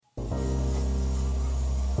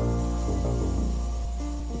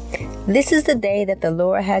This is the day that the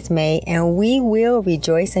Lord has made, and we will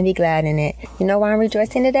rejoice and be glad in it. You know why I'm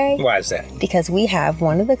rejoicing today? Why is that? Because we have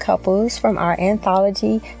one of the couples from our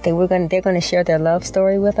anthology that they're going to share their love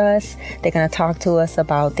story with us. They're going to talk to us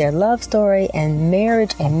about their love story and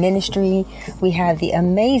marriage and ministry. We have the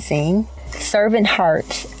amazing Servant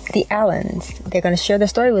Hearts, the Allens. They're going to share their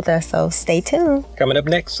story with us, so stay tuned. Coming up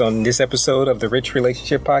next on this episode of the Rich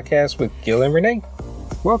Relationship Podcast with Gil and Renee.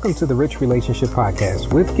 Welcome to the Rich Relationship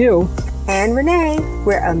Podcast with Gil and Renee,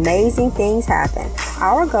 where amazing things happen.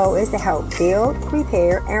 Our goal is to help build,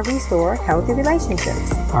 repair, and restore healthy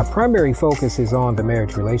relationships. Our primary focus is on the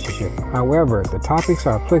marriage relationship. However, the topics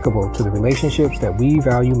are applicable to the relationships that we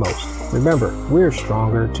value most. Remember, we're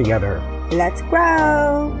stronger together. Let's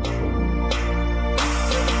grow.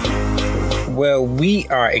 Well, we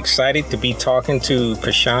are excited to be talking to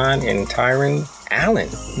Prashan and Tyron Allen.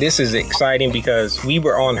 This is exciting because we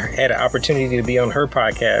were had an opportunity to be on her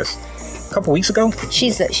podcast a couple weeks ago.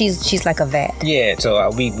 She's like a vet. Yeah,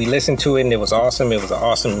 so we listened to it and it was awesome. It was an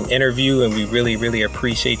awesome interview and we really, really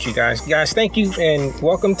appreciate you guys. Guys, thank you and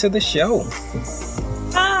welcome to the show.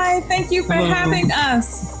 Hi, thank you for having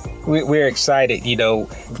us. We're excited,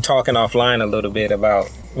 talking offline a little bit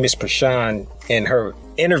about Miss Prashan and her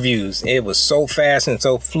interviews. It was so fast and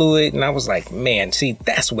so fluid, and I was like, man, see,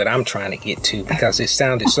 that's what I'm trying to get to because it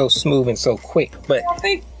sounded so smooth and so quick. But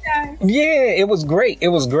yeah, it was great. It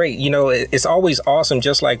was great. It's always awesome,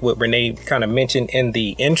 just like what Renee kind of mentioned in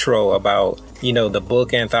the intro about, the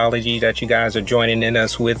book anthology that you guys are joining in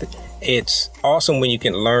us with. It's awesome when you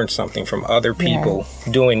can learn something from other people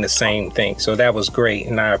doing the same thing. So that was great,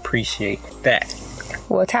 and I appreciate that.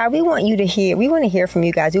 Well, Ty, we want to hear from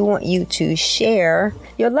you guys. We want you to share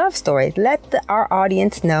your love story. Let our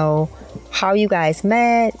audience know how you guys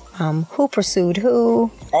met, who pursued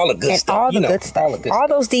who. All the good stuff. All the good stuff. All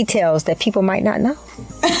those details that people might not know.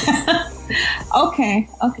 Okay.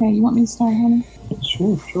 You want me to start, honey?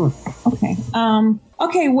 Sure.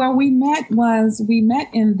 Okay. Where we met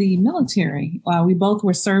in the military. We both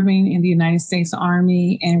were serving in the United States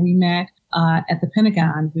Army, and we met at the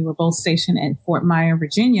Pentagon. We were both stationed at Fort Myer,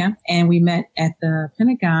 Virginia, and we met at the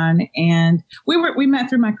Pentagon. And we met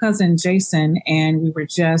through my cousin Jason, and we were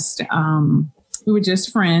just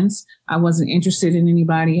friends. I wasn't interested in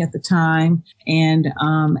anybody at the time, and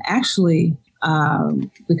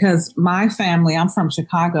because my family, I'm from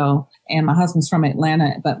Chicago and my husband's from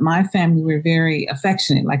Atlanta, but my family were very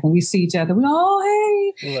affectionate. Like when we see each other, we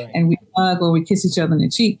hey, right. And we hug or we kiss each other in the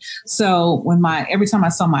cheek. So every time I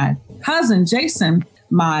saw my cousin Jason,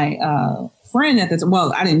 my friend at the time,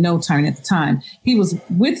 well, I didn't know Tyron at the time. He was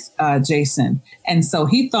with Jason, and so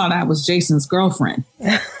he thought I was Jason's girlfriend.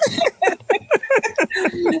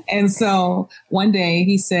 And so one day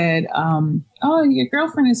he said, "Oh, your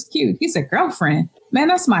girlfriend is cute." He said, "Girlfriend? Man,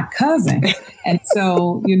 that's my cousin." And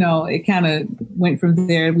so, it kind of went from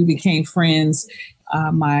there. We became friends.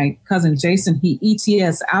 My cousin Jason, he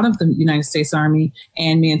ETS out of the United States Army,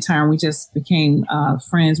 and me and Tyron, we just became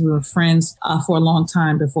friends. We were friends for a long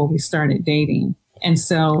time before we started dating. And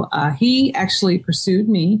so he actually pursued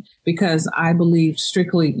me because I believed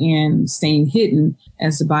strictly in staying hidden,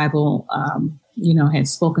 as the Bible had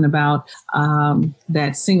spoken about,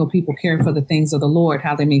 that single people care for the things of the Lord,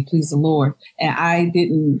 how they may please the Lord. And I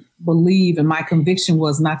didn't believe, and my conviction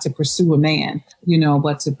was not to pursue a man,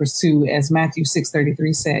 but to pursue, as Matthew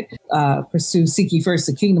 6:33 said, seek ye first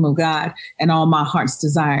the kingdom of God, and all my heart's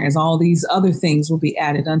desires, all these other things will be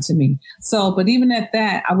added unto me. So, but even at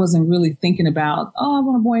that, I wasn't really thinking about, I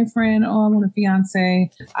want a boyfriend, I want a fiance.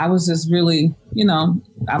 I was just really,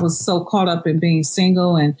 I was so caught up in being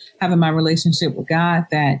single and having my relationship with God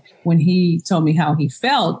that when he told me how he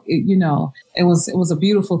felt, it was a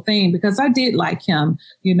beautiful thing because I did like him.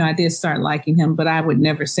 I did start liking him, but I would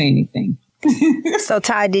never say anything. So,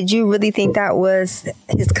 Ty, did you really think that was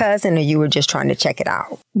his cousin, or you were just trying to check it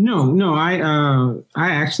out? No. I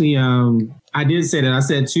actually, I did say that. I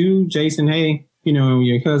said to Jason, "Hey,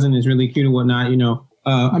 your cousin is really cute or whatnot."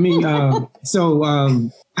 So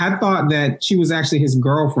I thought that she was actually his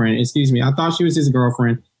girlfriend. Excuse me. I thought she was his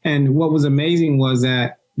girlfriend. And what was amazing was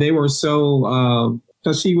that they were so,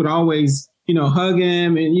 because she would always, hug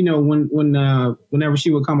him, and whenever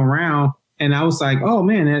she would come around. And I was like, oh,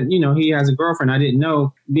 man, he has a girlfriend. I didn't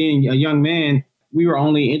know. Being a young man, we were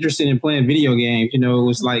only interested in playing video games. It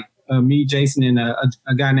was like me, Jason, and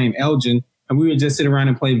a guy named Elgin. And we would just sit around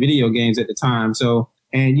and play video games at the time. So,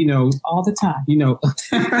 and, all the time,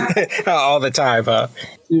 all the time, huh?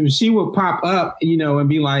 She would pop up, and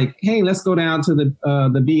be like, hey, let's go down to the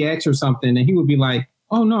BX or something. And he would be like,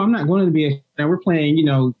 oh, no, I'm not going to the BX. We're playing,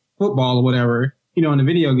 football or whatever, in the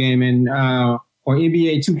video game. And or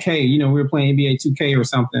NBA 2K. You know, we were playing NBA 2K or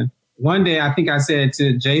something. One day, I think I said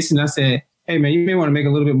to Jason, I said, hey, man, you may want to make a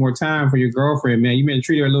little bit more time for your girlfriend, man. You may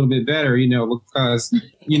treat her a little bit better, you know, because,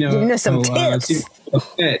 you know, Give us some tips. She's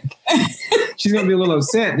upset. She's going to be a little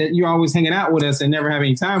upset that you're always hanging out with us and never have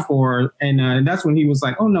any time for her. And that's when he was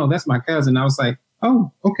like, oh, no, that's my cousin. I was like,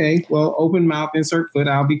 oh, okay. Well, open mouth, insert foot.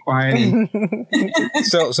 I'll be quiet.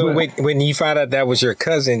 So when you found out that was your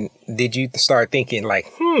cousin, did you start thinking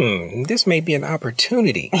like, this may be an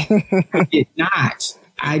opportunity?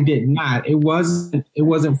 I did not. It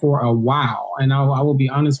wasn't for a while. And I will be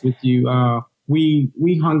honest with you.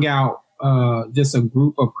 We hung out, just a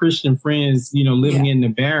group of Christian friends, you know, living in the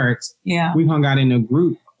barracks. Yeah. We hung out in a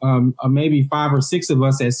group, maybe 5 or 6 of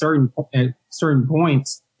us at certain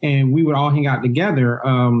points. And we would all hang out together,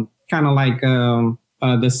 kind of like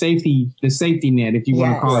the safety net, if you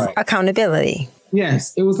want to call it. Accountability.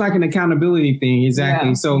 Yes, it was like an accountability thing. Exactly.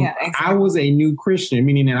 Yeah, so exactly. I was a new Christian,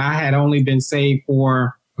 meaning that I had only been saved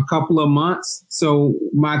for a couple of months. So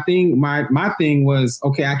my thing was,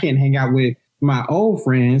 okay, I can't hang out with my old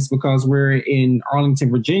friends because we're in Arlington,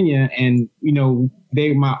 Virginia. And, you know,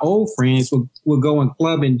 my old friends would go and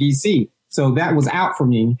club in DC. So that was out for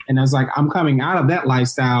me. And I was like, I'm coming out of that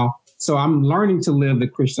lifestyle. So I'm learning to live the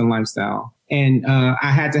Christian lifestyle. And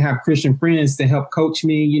I had to have Christian friends to help coach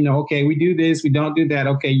me, you know, okay, we do this, we don't do that.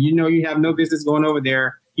 Okay, you know, you have no business going over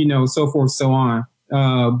there, you know, so forth, so on.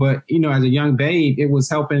 But, you know, as a young babe, it was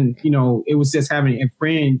helping, you know, it was just having a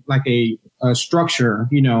friend, like a structure,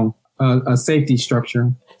 you know, a safety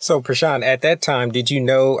structure. So, Prashant, at that time, did you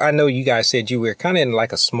know, I know you guys said you were kind of in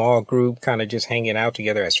like a small group, kind of just hanging out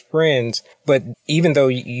together as friends. But even though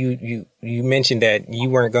you mentioned that you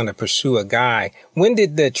weren't going to pursue a guy, when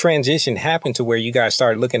did the transition happen to where you guys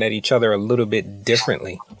started looking at each other a little bit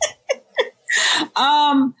differently?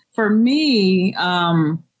 For me,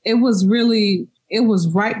 it was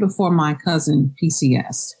right before my cousin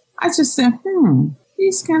PCS. I just said,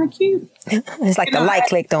 he's kind of cute. It's like the light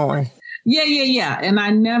clicked on. Yeah. And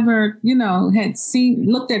I never, you know,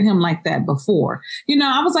 looked at him like that before. You know,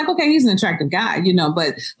 I was like, okay, he's an attractive guy, you know,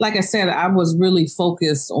 but like I said, I was really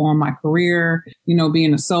focused on my career, you know,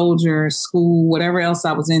 being a soldier, school, whatever else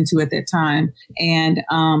I was into at that time. And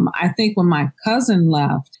I think when my cousin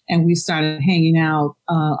left and we started hanging out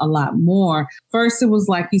a lot more, first it was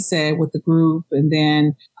like he said with the group, and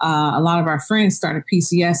then a lot of our friends started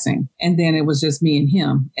PCSing, and then it was just me and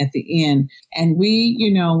him at the end. And we,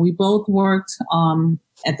 you know, we both worked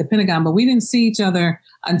at the Pentagon, but we didn't see each other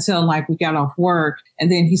until like we got off work.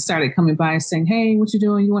 And then he started coming by and saying, hey, what you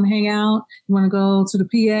doing? You want to hang out? You want to go to the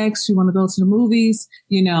PX? You want to go to the movies?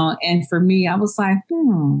 You know, and for me, I was like,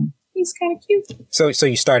 he's kind of cute. So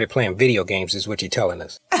you started playing video games is what you're telling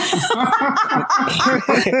us. No,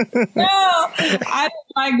 I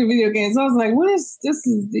didn't like the video games. I was like,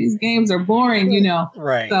 these games are boring, you know?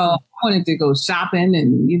 Right. So I wanted to go shopping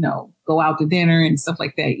and, you know, go out to dinner and stuff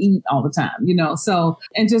like that, eat all the time, you know? So,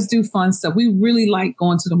 and just do fun stuff. We really like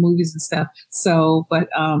going to the movies and stuff. So, but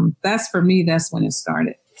that's for me, that's when it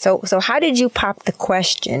started. So how did you pop the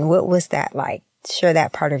question? What was that like? Share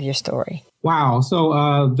that part of your story. Wow. So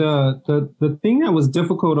the thing that was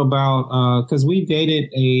difficult about, because we dated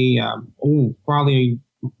probably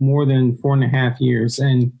more than 4.5 years.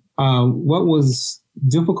 And what was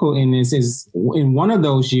difficult in this is in one of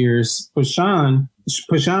those years, Prashant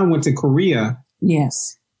went to Korea.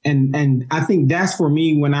 Yes. And I think that's for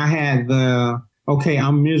me when I had the, okay,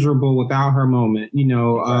 I'm miserable without her moment, you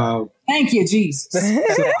know. Thank you, Jesus.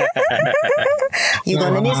 You're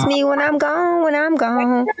going to miss me when I'm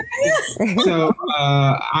gone. So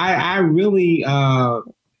I really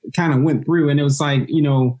kind of went through, and it was like, you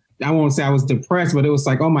know, I won't say I was depressed, but it was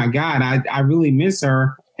like, oh my God, I really miss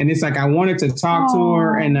her. And it's like, I wanted to talk to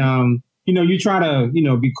her, and, you know, you try to, you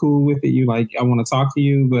know, be cool with it. You like, I want to talk to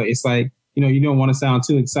you, but it's like, you know, you don't want to sound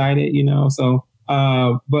too excited, you know? So,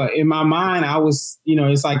 but in my mind, I was, you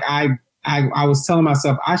know, it's like, I was telling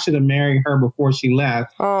myself I should have married her before she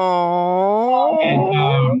left. Oh.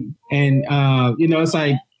 And you know, it's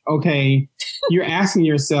like, okay, you're asking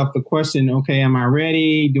yourself the question, okay, am I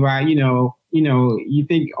ready? Do I, you know, you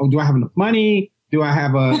think, oh, do I have enough money? Do I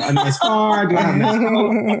have a nice car? Do I have a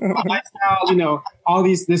nice lifestyle? You know, all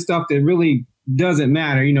this stuff that really doesn't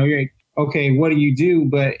matter. You know, you're okay, what do you do?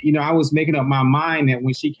 But, you know, I was making up my mind that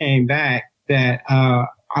when she came back, that I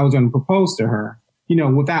was going to propose to her, you know,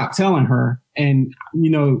 without telling her. And, you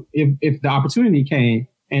know, if the opportunity came,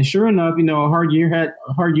 and sure enough, you know, her year had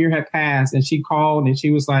passed, and she called and she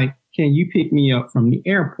was like, can you pick me up from the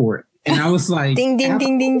airport? And I was like, ding, ding,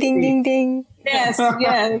 ding, ding, ding, ding, ding. Yes.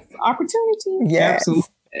 Opportunity. Yes.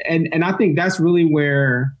 and I think that's really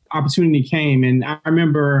where opportunity came. And I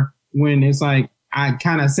remember when it's like, I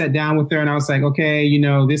kind of sat down with her and I was like, okay,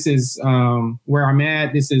 this is where I'm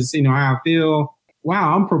at. This is, how I feel.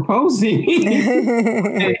 Wow, I'm proposing.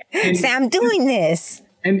 and so I'm doing this.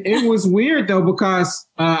 And it was weird though, because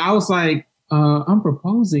I was like, I'm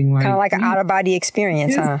proposing. Like, kind of like an out-of-body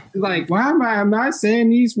experience, huh? Like, why am I saying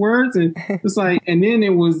these words? And it's like, and then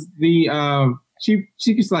it was the, she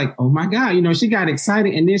was like, oh my God, she got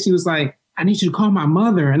excited. And then she was like, I need you to call my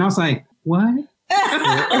mother. And I was like, what?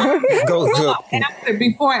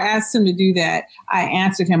 Before I asked him to do that, I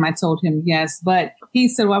answered him. I told him yes, but he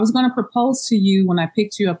said, well, I was going to propose to you when I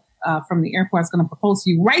picked you up from the airport. I was going to propose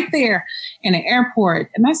to you right there in the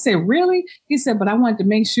airport. And I said, really? He said, but I wanted to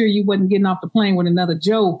make sure you wasn't getting off the plane with another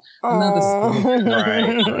Joe. Right. I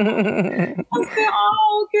said,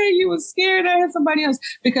 oh, okay. You were scared I had somebody else,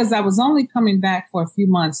 because I was only coming back for a few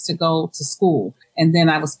months to go to school. And then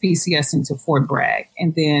I was PCSing to Fort Bragg.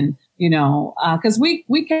 And then, because we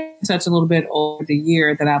came in touch a little bit over the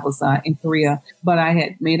year that I was in Korea, but I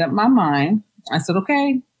had made up my mind. I said,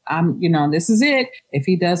 okay, this is it. If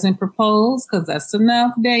he doesn't propose, because that's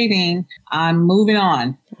enough dating, I'm moving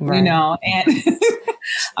on, right. And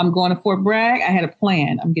I'm going to Fort Bragg. I had a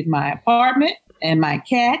plan. I'm getting my apartment and my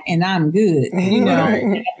cat, and I'm good. I'm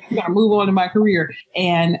going to move on to my career.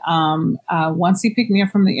 And once he picked me up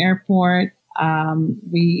from the airport,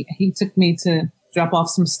 he took me to drop off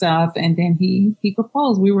some stuff, and then he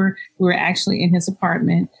proposed. We were actually in his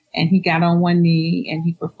apartment, and he got on one knee and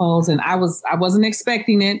he proposed. And I wasn't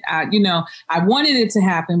expecting it. I wanted it to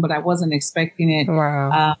happen, but I wasn't expecting it.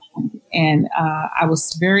 Wow. And I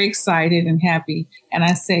was very excited and happy. And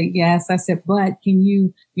I said, yes. I said, but can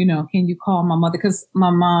you call my mother? Because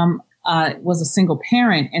my mom was a single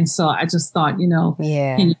parent. And so I just thought, can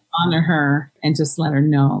you honor her and just let her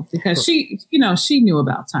know? Because she knew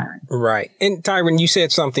about Tyron. Right. And Tyron, you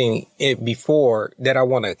said something before that I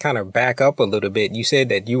want to kind of back up a little bit. You said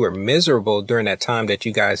that you were miserable during that time that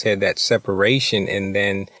you guys had that separation. And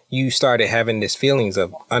then you started having this feelings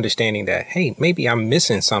of understanding that, hey, maybe I'm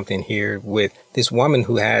missing something here with this woman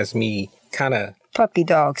who has me kind of puppy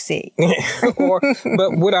dog sick.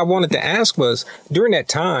 But what I wanted to ask was, during that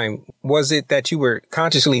time, was it that you were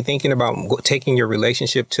consciously thinking about taking your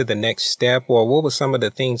relationship to the next step? Or what were some of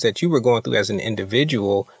the things that you were going through as an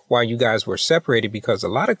individual while you guys were separated? Because a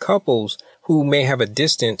lot of couples who may have a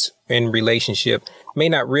distance in relationship may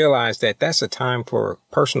not realize that that's a time for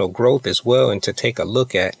personal growth as well, and to take a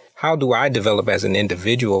look at, how do I develop as an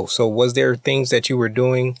individual? So was there things that you were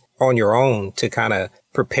doing on your own to kind of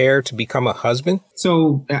prepare to become a husband?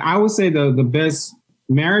 So I would say the best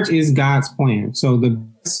marriage is God's plan. So the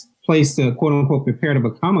best place to quote unquote prepare to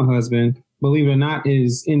become a husband, believe it or not,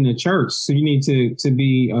 is in the church. So you need to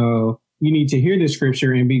be you need to hear the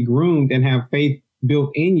scripture and be groomed and have faith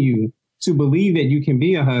built in you to believe that you can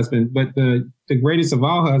be a husband. But the greatest of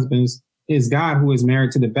all husbands is God, who is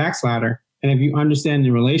married to the backslider. And if you understand the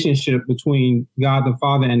relationship between God the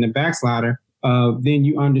Father and the backslider, then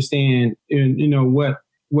you understand,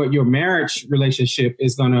 what your marriage relationship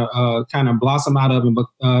is going to kind of blossom out of, and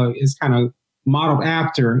is kind of modeled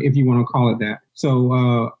after, if you want to call it that.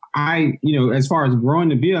 So as far as growing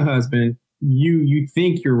to be a husband, you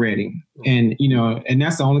think you're ready. And, and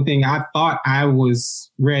that's the only thing. I thought I was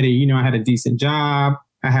ready. I had a decent job.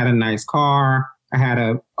 I had a nice car. I had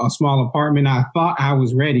a small apartment. I thought I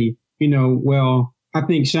was ready. Well, I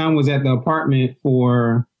think Sean was at the apartment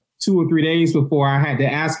for 2 or 3 days before I had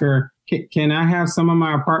to ask her, can I have some of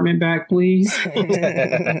my apartment back, please?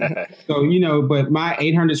 So, but my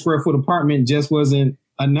 800 square foot apartment just wasn't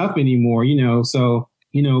enough anymore, so,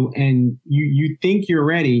 and you think you're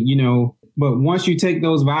ready, but once you take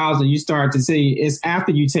those vows and you start to see, it's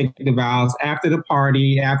after you take the vows, after the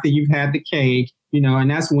party, after you've had the cake,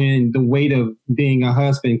 and that's when the weight of being a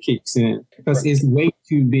husband kicks in, because it's weight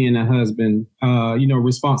to being a husband,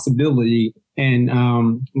 responsibility. And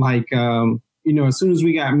as soon as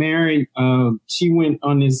we got married, she went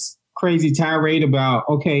on this crazy tirade about,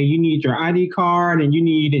 okay, you need your ID card and you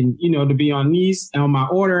need, to be on my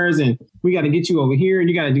orders, and we got to get you over here and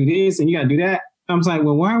you got to do this and you got to do that. I was like,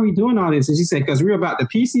 well, why are we doing all this? And she said, because we're about the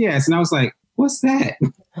PCS. And I was like, what's that?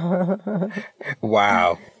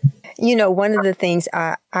 Wow. One of the things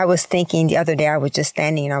I was thinking the other day, I was just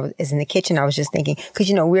standing and I was in the kitchen. I was just thinking,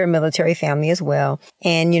 because, we're a military family as well.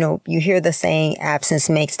 And, you hear the saying, absence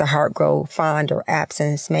makes the heart grow fond, or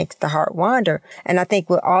absence makes the heart wander. And I think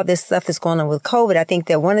with all this stuff that's going on with COVID, I think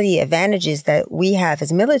that one of the advantages that we have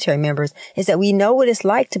as military members is that we know what it's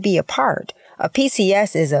like to be apart. A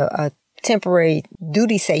PCS is a temporary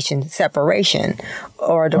duty station separation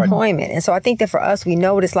or deployment. And so I think that for us, we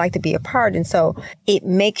know what it's like to be apart. And so it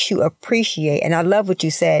makes you appreciate. And I love what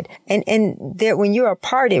you said. And there, when you're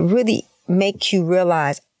apart, it really makes you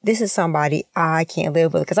realize this is somebody I can't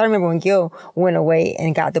live with. Because I remember when Gil went away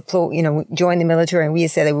and got deployed, joined the military, and we had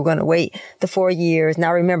said that we were going to wait the 4 years. And I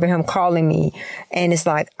remember him calling me, and it's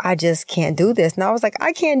like, I just can't do this. And I was like,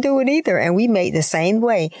 I can't do it either. And we made the same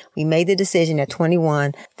way. We made the decision at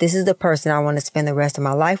 21. This is the person I want to spend the rest of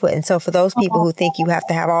my life with. And so for those people who think you have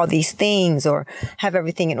to have all these things or have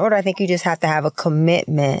everything in order, I think you just have to have a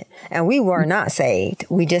commitment. And we were not saved.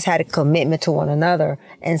 We just had a commitment to one another.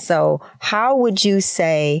 And so how would you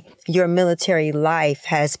say your military life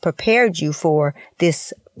has prepared you for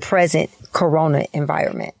this present Corona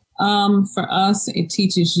environment? For us, it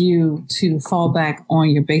teaches you to fall back on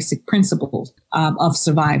your basic principles of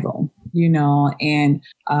survival, and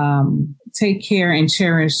take care and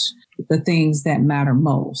cherish the things that matter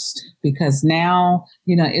most. Because now,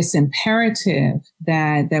 it's imperative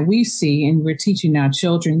that we see, and we're teaching our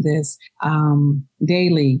children this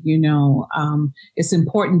daily, it's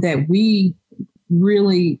important that we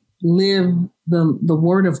really live the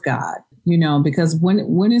word of God, because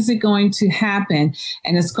when is it going to happen?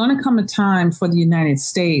 And it's going to come a time for the United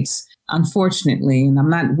States, unfortunately, and I'm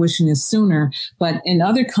not wishing this sooner, but in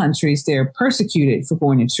other countries, they're persecuted for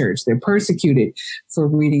going to church. They're persecuted for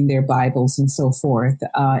reading their Bibles and so forth,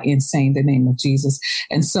 and saying the name of Jesus.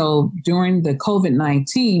 And so during the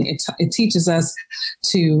COVID-19, it teaches us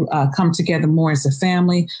to come together more as a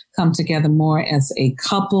family, come together more as a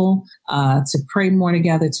couple, to pray more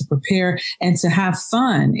together, to prepare, and to have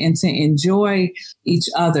fun and to enjoy each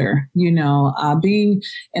other. Being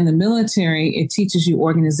in the military, it teaches you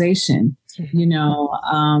organization.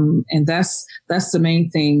 And that's the main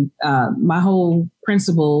thing. My whole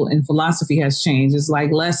principle and philosophy has changed. It's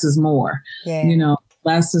like less is more. Yeah.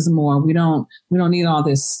 Less is more. We don't need all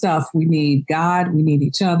this stuff. We need God. We need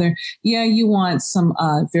each other. Yeah, you want some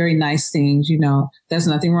very nice things. There's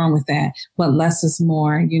nothing wrong with that. But less is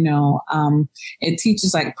more. It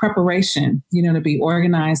teaches like preparation. To be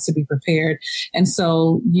organized, to be prepared. And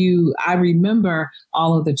so I remember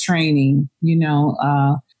all of the training.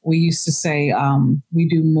 We used to say we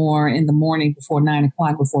do more in the morning before 9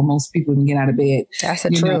 o'clock, before most people can get out of bed. That's the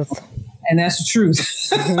truth. And that's the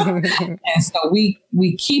truth. And so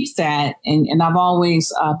we keep that. And I've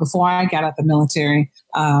always, before I got out the military,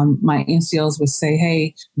 my NCOs would say,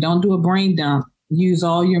 hey, don't do a brain dump. Use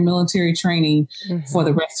all your military training for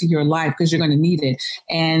the rest of your life because you're going to need it.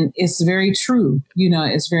 And it's very true.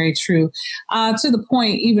 It's very true. To the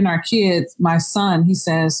point, even our kids, my son, he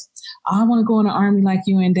says, I want to go in the Army like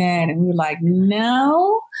you and Dad. And we were like,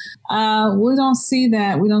 no, we don't see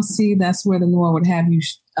that. We don't see that's where the Lord would have you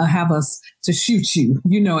have us to shoot you,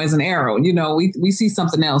 as an arrow. We see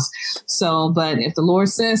something else. So, but if the Lord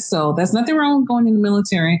says so, there's nothing wrong with going in the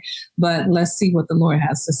military, but let's see what the Lord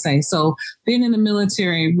has to say. So being in the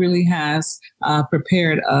military really has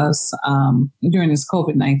prepared us during this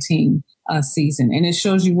COVID-19 season. And it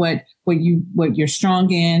shows you what you're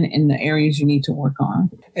strong in and the areas you need to work on.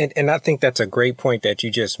 And I think that's a great point that you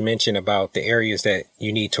just mentioned about the areas that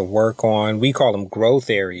you need to work on. We call them growth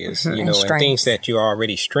areas, and things that you're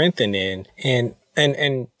already strengthened in.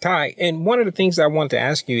 And Ty, and one of the things I wanted to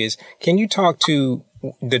ask you is, can you talk to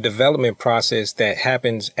the development process that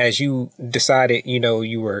happens as you decided,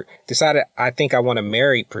 I think I want to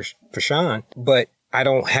marry Prashan, but I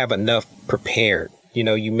don't have enough prepared.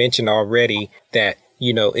 You mentioned already that,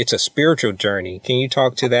 it's a spiritual journey. Can you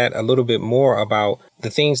talk to that a little bit more about the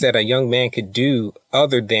things that a young man could do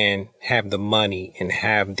other than have the money and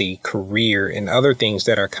have the career and other things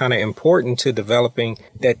that are kind of important to developing,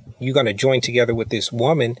 that you're going to join together with this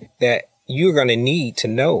woman that you're going to need to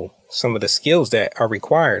know some of the skills that are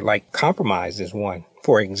required, like compromise is one,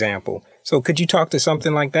 for example. So could you talk to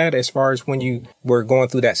something like that as far as when you were going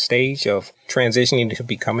through that stage of transitioning to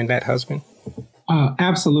becoming that husband?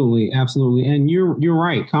 Absolutely. And you're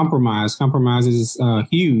right. Compromise is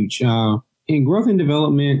huge. In growth and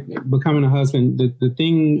development, becoming a husband, the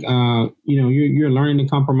thing, you're learning to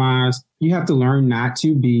compromise. You have to learn not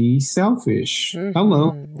to be selfish. Mm-hmm. Hello.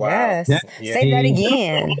 Wow. Yes. Say that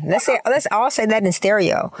again. Let's all say that in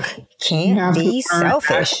stereo. Can't be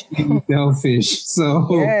selfish. Selfish. So,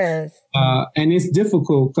 yes. And it's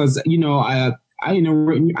difficult because, I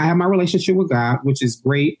have my relationship with God, which is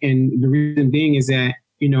great. And the reason being is that,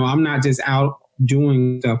 I'm not just out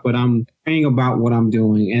doing stuff, but I'm praying about what I'm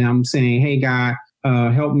doing. And I'm saying, hey, God,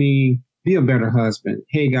 help me be a better husband.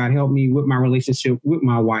 Hey, God, help me with my relationship with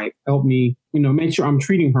my wife. Help me, make sure I'm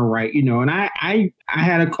treating her right. And I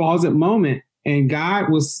had a closet moment And God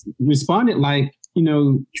responded like,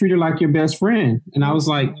 treat her like your best friend. And I was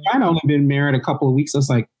like, I'd only been married a couple of weeks. I was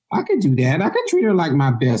like, I could do that. I could treat her like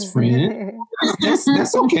my best friend.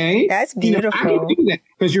 That's okay. That's beautiful. I can do that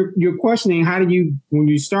because you're questioning when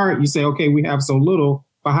you start, you say, okay, we have so little,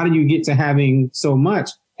 but how do you get to having so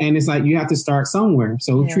much? And it's like, you have to start somewhere.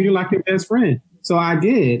 So treat her like your best friend. So I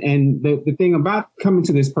did. And the thing about coming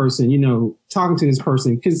to this person, talking to this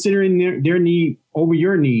person, considering their need over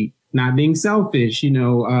your need, not being selfish,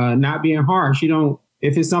 not being harsh.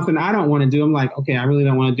 If it's something I don't want to do, I'm like, okay, I really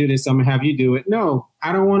don't want to do this. So I'm gonna have you do it. No,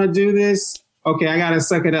 I don't want to do this. Okay, I got to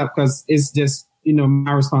suck it up because it's just,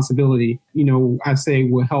 my responsibility, I say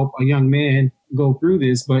will help a young man go through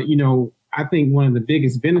this. But, I think one of the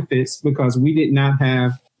biggest benefits, because we didn't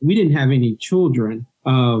have any children.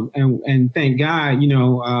 And thank God,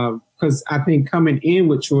 because I think coming in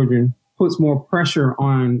with children puts more pressure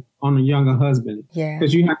on a younger husband. Yeah.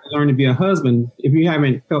 Because you have to learn to be a husband. If you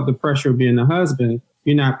haven't felt the pressure of being a husband,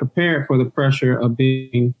 you're not prepared for the pressure of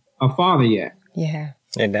being a father yet. Yeah.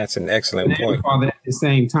 And that's an excellent point. Father at the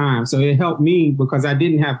same time. So it helped me because I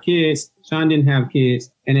didn't have kids. Sean didn't have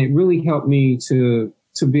kids. And it really helped me to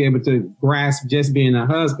be able to grasp just being a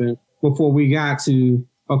husband before we got to,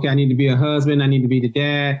 okay, I need to be a husband. I need to be the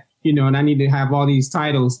dad, and I need to have all these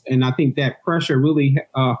titles. And I think that pressure really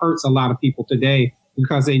hurts a lot of people today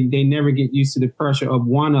because they never get used to the pressure of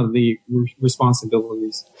one of the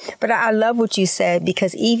responsibilities. But I love what you said,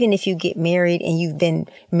 because even if you get married and you've been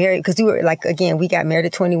married, because we were like, again, we got married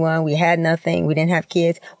at 21, we had nothing, we didn't have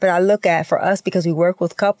kids. But I look at, for us, because we work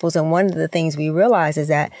with couples, and one of the things we realize is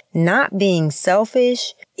that not being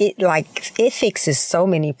selfish, it fixes so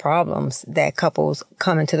many problems that couples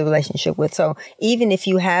come into the relationship with. So even if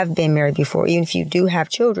you have been married before, even if you do have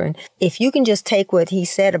children, if you can just take what he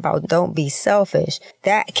said about don't be selfish,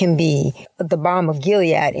 that can be the balm of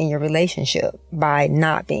Gilead in your relationship by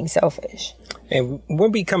not being selfish. And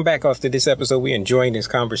when we come back after this episode, we're enjoying this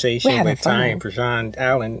conversation with Ty and Prashon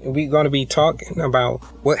Allen. We're going to be talking about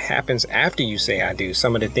what happens after you say I do,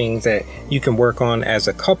 some of the things that you can work on as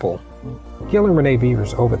a couple. Gil and Renee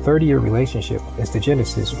Beaver's over 30-year relationship is the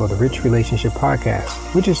genesis for the Rich Relationship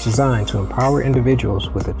Podcast, which is designed to empower individuals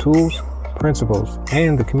with the tools, principles,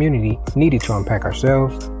 and the community needed to unpack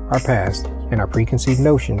ourselves, our past, and our preconceived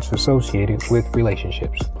notions associated with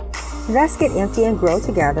relationships. Let's get empty and grow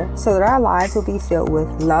together so that our lives will be filled with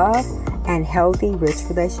love and healthy, rich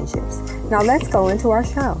relationships. Now let's go into our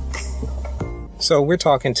show. So we're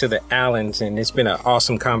talking to the Allens, and it's been an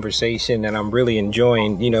awesome conversation, and I'm really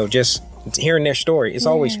enjoying, just hearing their story. It's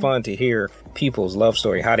always fun to hear people's love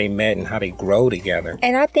story, how they met and how they grow together.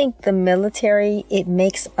 And I think the military, it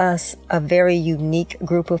makes us a very unique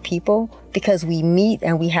group of people because we meet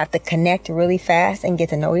and we have to connect really fast and get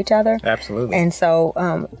to know each other. Absolutely. And so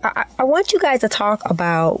I want you guys to talk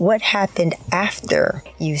about what happened after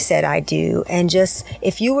you said I do. And just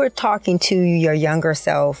if you were talking to your younger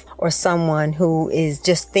self or someone who is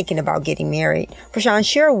just thinking about getting married, Prashon,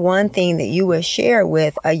 share one thing that you would share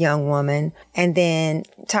with a young woman. And then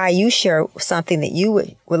Ty, you share something that you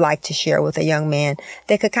would like to share with a young man.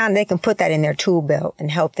 They can put that in their tool belt and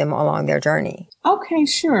help them along their journey. Okay,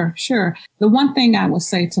 sure. The one thing I would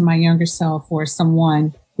say to my younger self or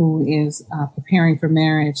someone who is preparing for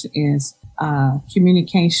marriage is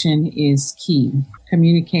communication is key.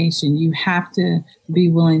 Communication. You have to be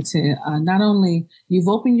willing to not only you've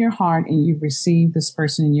opened your heart and you've received this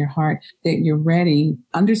person in your heart, that you're ready,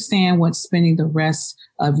 understand what spending the rest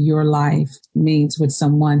of your life means with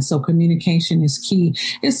someone. So communication is key.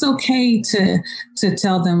 It's okay to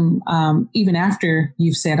tell them even after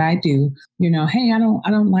you've said I do, hey, I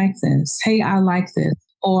don't like this. Hey, I like this.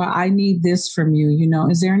 Or I need this from you,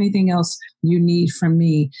 is there anything else you need from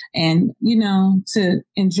me? And, to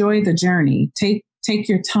enjoy the journey, take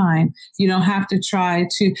your time. You don't have to try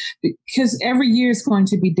to, because every year is going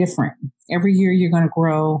to be different. Every year you're going to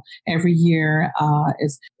grow. Every year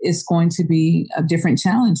is going to be a different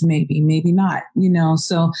challenge, maybe not,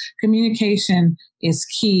 so communication is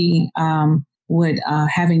key. With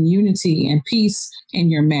having unity and peace in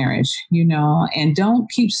your marriage, and don't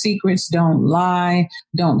keep secrets, don't lie,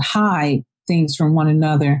 don't hide things from one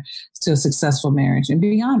another to a successful marriage, and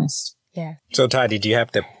be honest. Yeah. So Ty, did you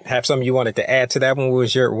have to have something you wanted to add to that one? What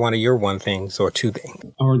was one of your one things or two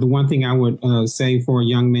things? Or the one thing I would say for a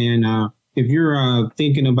young man, if you're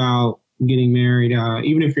thinking about getting married,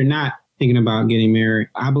 even if you're not thinking about getting married,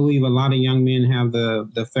 I believe a lot of young men have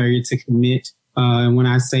the failure to commit. And when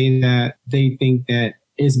I say that, they think that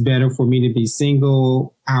it's better for me to be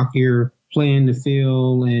single out here playing the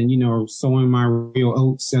field and, sowing my real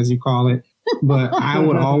oats, as you call it. But I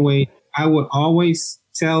would always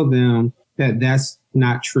tell them that that's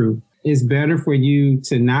not true. It's better for you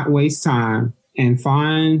to not waste time and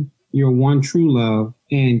find your one true love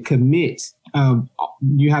and commit.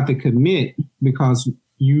 You have to commit because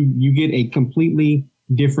you get a completely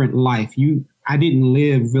different life. I didn't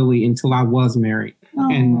live really until I was married.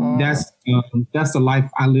 And that's the life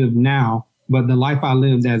I live now. But the life I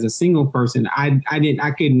lived as a single person, I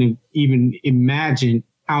couldn't even imagine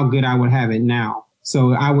how good I would have it now.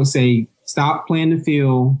 So I would say, stop playing the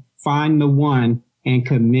field, find the one, and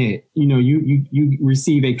commit. You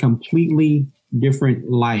receive a completely different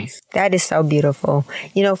life. That is so beautiful.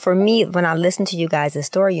 For me, when I listen to you guys'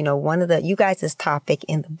 story, one of you guys' topic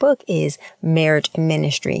in the book is marriage and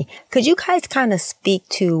ministry. Could you guys kind of speak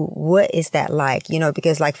to what is that like?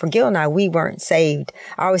 Because like for Gil and I, we weren't saved.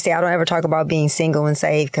 I always say I don't ever talk about being single and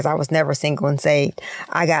saved because I was never single and saved.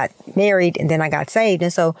 I got married and then I got saved.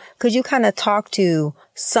 And so could you kind of talk to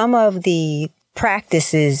some of the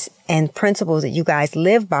practices and principles that you guys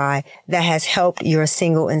live by that has helped your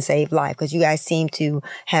single and saved life? Because you guys seem to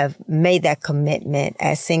have made that commitment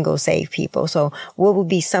as single saved people. So what would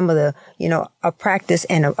be some of the, a practice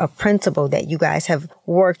and a principle that you guys have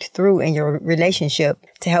worked through in your relationship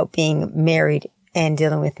to help being married and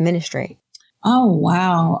dealing with ministry? Oh,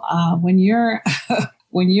 wow. When you're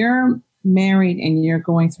married and you're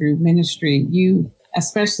going through ministry,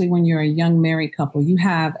 especially when you're a young married couple, you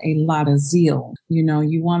have a lot of zeal. You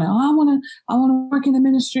want to, I want to work in the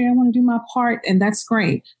ministry. I want to do my part. And that's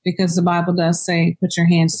great because the Bible does say, put your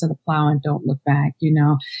hands to the plow and don't look back,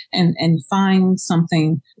 and find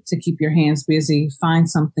something to keep your hands busy, find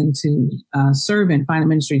something to serve in, find a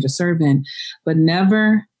ministry to serve in, but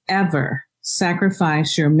never, ever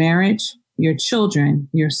sacrifice your marriage, your children,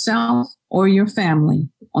 yourself, or your family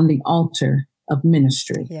on the altar of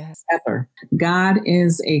ministry. Yes. Ever. God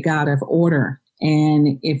is a God of order.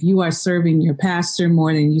 And if you are serving your pastor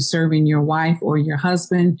more than you serving your wife or your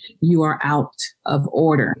husband, you are out of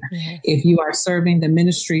order. Yes. If you are serving the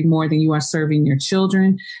ministry more than you are serving your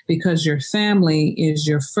children, because your family is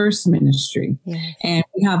your first ministry. Yes. And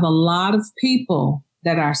we have a lot of people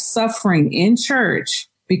that are suffering in church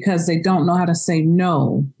because they don't know how to say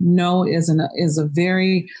no. No is a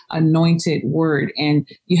very anointed word, and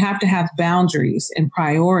you have to have boundaries and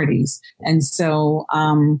priorities. And so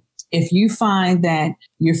if you find that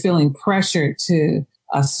you're feeling pressured to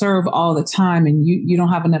serve all the time and you don't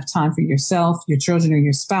have enough time for yourself, your children, or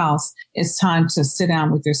your spouse, it's time to sit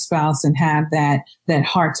down with your spouse and have that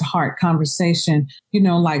heart-to-heart conversation,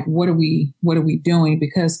 like what are we doing?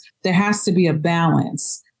 Because there has to be a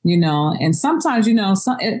balance. And sometimes,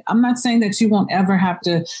 I'm not saying that you won't ever have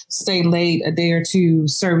to stay late a day or two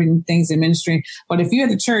serving things in ministry. But if you're at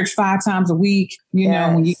the church 5 times a week,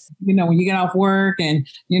 Yes. when you get off work and,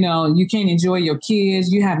 you can't enjoy your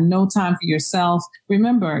kids, you have no time for yourself.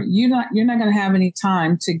 Remember, you're not going to have any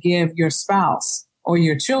time to give your spouse or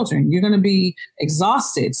your children. You're going to be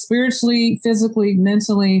exhausted spiritually, physically,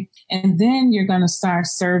 mentally, and then you're going to start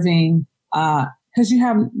serving, because you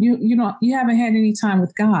haven't had any time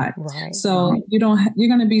with God. Right. So you're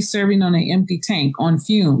going to be serving on an empty tank on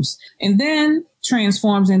fumes, and then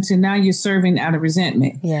transforms into now you're serving out of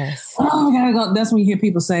resentment. Yes. Oh, I gotta go. That's when you hear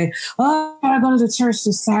people say, oh, I gotta go to the church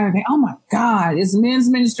this Saturday. Oh my God, it's men's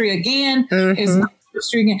ministry again. Mm-hmm. It's not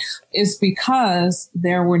ministry again. It's because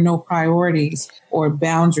there were no priorities or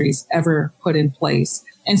boundaries ever put in place.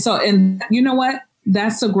 And you know what?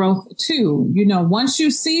 That's a growth too. Once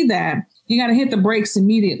you see that, you got to hit the brakes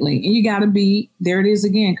immediately, and you got to be, there it is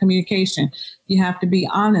again, communication. You have to be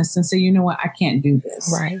honest and say, you know what, I can't do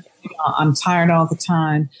this. Right. I'm tired all the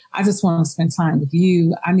time. I just want to spend time with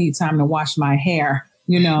you. I need time to wash my hair,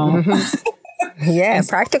 Mm-hmm. Yeah,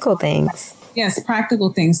 practical things. Yes,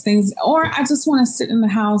 practical things, or I just want to sit in the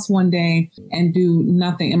house one day and do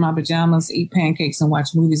nothing in my pajamas, eat pancakes and watch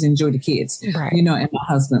movies, enjoy the kids, Right. And my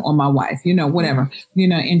husband or my wife, whatever,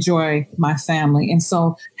 enjoy my family. And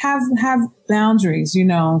so have boundaries,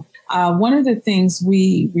 one of the things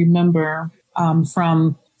we remember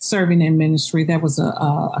from serving in ministry, there was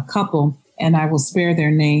a couple, and I will spare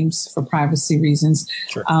their names for privacy reasons.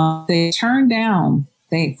 Sure. They turned down,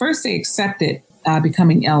 they accepted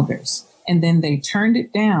becoming elders. And then they turned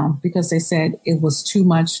it down because they said it was too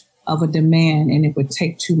much of a demand and it would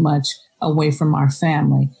take too much away from our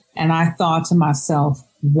family. And I thought to myself,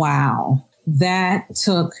 wow, that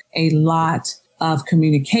took a lot of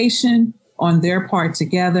communication on their part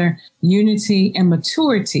together, unity and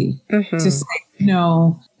maturity to say,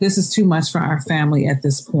 no, this is too much for our family at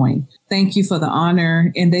this point. Thank you for the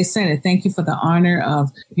honor. And they said it. Thank you for the honor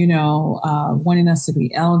of, wanting us to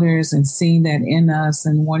be elders and seeing that in us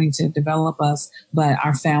and wanting to develop us. But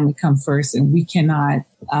our family come first, and we cannot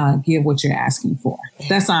give what you're asking for.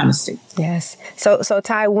 That's honesty. Yes. So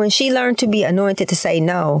Ty, when she learned to be anointed to say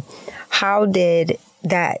no, how did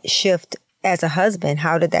that shift as a husband?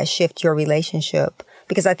 How did that shift your relationship?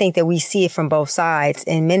 Because I think that we see it from both sides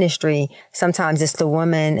in ministry. Sometimes it's the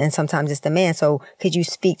woman and sometimes it's the man. So could you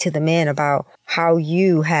speak to the men about how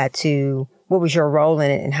you had to, what was your role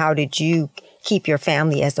in it, and how did you keep your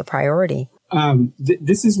family as the priority?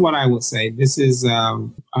 This is what I would say. This is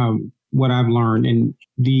what I've learned. And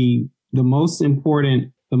the most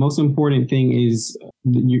important thing is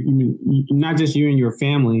not just you and your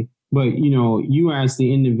family, but, you as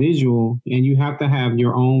the individual, and you have to have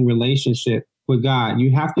your own relationship with God.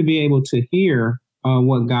 You have to be able to hear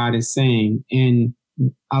what God is saying. And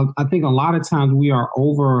I think a lot of times we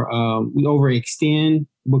overextend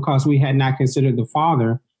because we had not considered the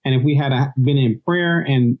Father. And if we had been in prayer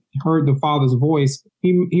and heard the Father's voice,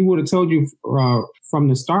 he would have told you from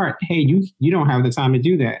the start, hey, you don't have the time to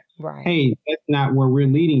do that. Right. Hey, that's not where we're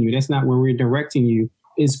leading you. That's not where we're directing you.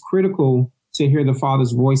 It's critical to hear the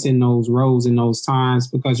Father's voice in those roles, in those times,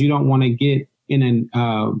 because you don't want to get in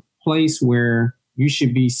a place where you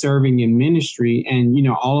should be serving in ministry. And,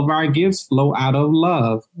 all of our gifts flow out of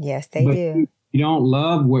love. Yes, they do. You don't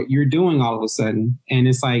love what you're doing all of a sudden. And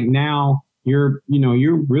it's like now you're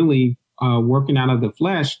really working out of the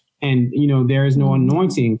flesh, and, there is no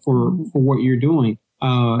anointing for what you're doing.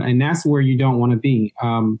 And that's where you don't want to be.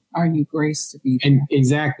 Are you graced to be there? And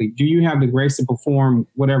exactly. Do you have the grace to perform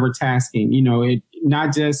whatever tasking?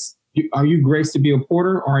 Not just, are you graced to be a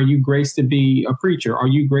porter, or are you graced to be a preacher? Are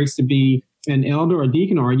you graced to be an elder or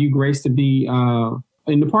deacon, or are you graced to be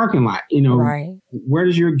in the parking lot? Right. Where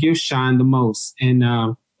does your gift shine the most? And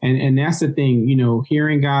that's the thing,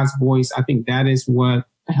 hearing God's voice. I think that is what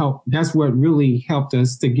helped. That's what really helped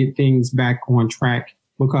us to get things back on track,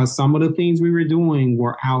 because some of the things we were doing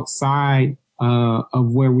were outside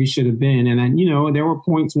of where we should have been. And, there were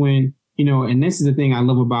points when, and this is the thing I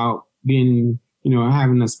love about being,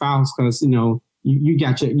 having a spouse, because, you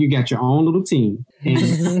got your own little team.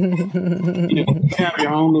 And, you have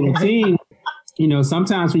your own little team.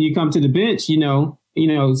 Sometimes when you come to the bench,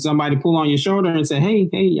 somebody pull on your shoulder and say, hey,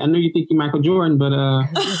 I know you think you're Michael Jordan, but,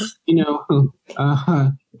 you're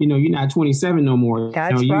not 27 no more.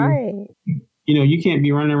 That's right. You can't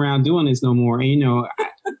be running around doing this no more. And,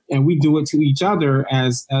 and we do it to each other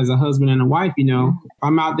as a husband and a wife.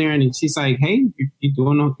 I'm out there and she's like, hey, you're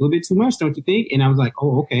doing a little bit too much, don't you think? And I was like,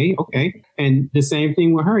 oh, okay. And the same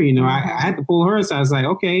thing with her. I had to pull her. So I was like,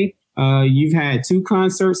 okay, you've had 2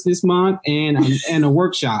 concerts this month and a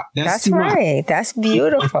workshop. That's right. Much. That's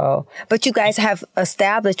beautiful. But you guys have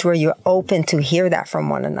established where you're open to hear that from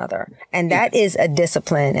one another. And that is a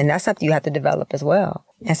discipline. And that's something you have to develop as well.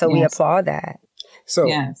 And so we applaud that. So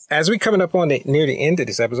as we're coming up on near the end of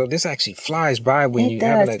this episode, this actually flies by when you're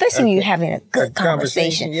having especially when you're having a good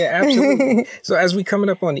conversation. Yeah, absolutely. So as we're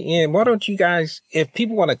coming up on the end, why don't you guys, if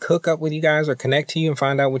people want to hook up with you guys or connect to you and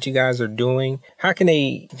find out what you guys are doing, how can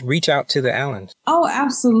they reach out to the Allens? Oh,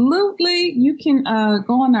 absolutely. You can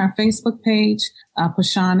go on our Facebook page,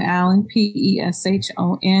 Peshon Allen,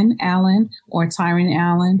 Peshon Allen, or Tyron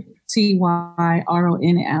Allen,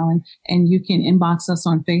 Tyron Allen, and you can inbox us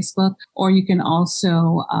on Facebook, or you can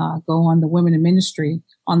also go on the Women in Ministry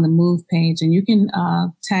on the Move page, and you can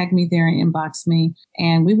tag me there and inbox me,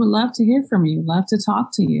 and we would love to hear from you, love to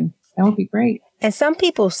talk to you. That would be great. And some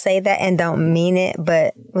people say that and don't mean it,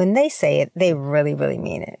 but when they say it, they really, really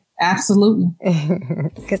mean it. Absolutely.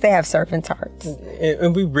 Because they have servant hearts.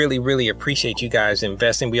 And we really, really appreciate you guys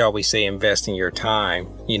investing. We always say invest in your time,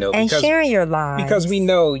 and sharing your lives. Because we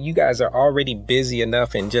know you guys are already busy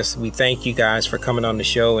enough, and we thank you guys for coming on the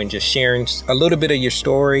show and just sharing a little bit of your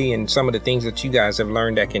story and some of the things that you guys have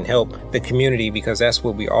learned that can help the community, because that's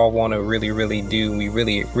what we all want to really, really do. We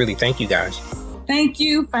really, really thank you guys. Thank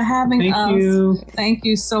you for having us. Thank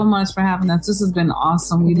you so much for having us. This has been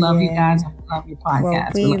awesome. We love you guys. We love your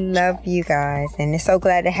podcast. Well, we love you guys. And it's so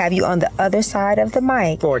glad to have you on the other side of the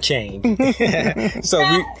mic. For a change. So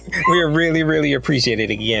we really, really appreciate it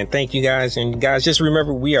again. Thank you guys. And guys, just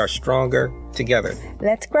remember, we are stronger together.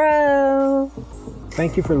 Let's grow.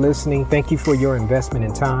 Thank you for listening. Thank you for your investment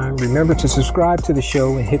in time. Remember to subscribe to the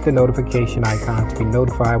show and hit the notification icon to be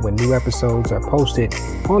notified when new episodes are posted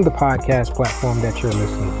on the podcast platform that you're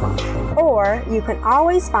listening from. Or you can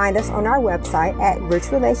always find us on our website at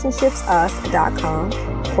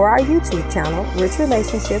richrelationshipsus.com or our YouTube channel, Rich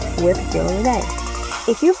Relationships with Jill and Renee.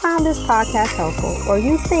 If you found this podcast helpful or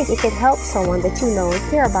you think it could help someone that you know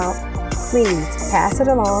and care about, please pass it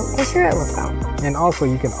along and share it with them. And also,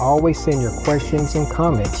 you can always send your questions and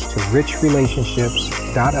comments to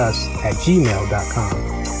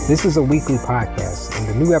richrelationships.us@gmail.com. This is a weekly podcast, and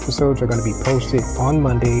the new episodes are going to be posted on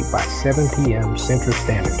Monday by 7 p.m. Central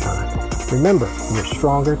Standard Time. Remember, we're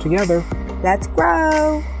stronger together. Let's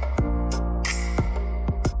grow.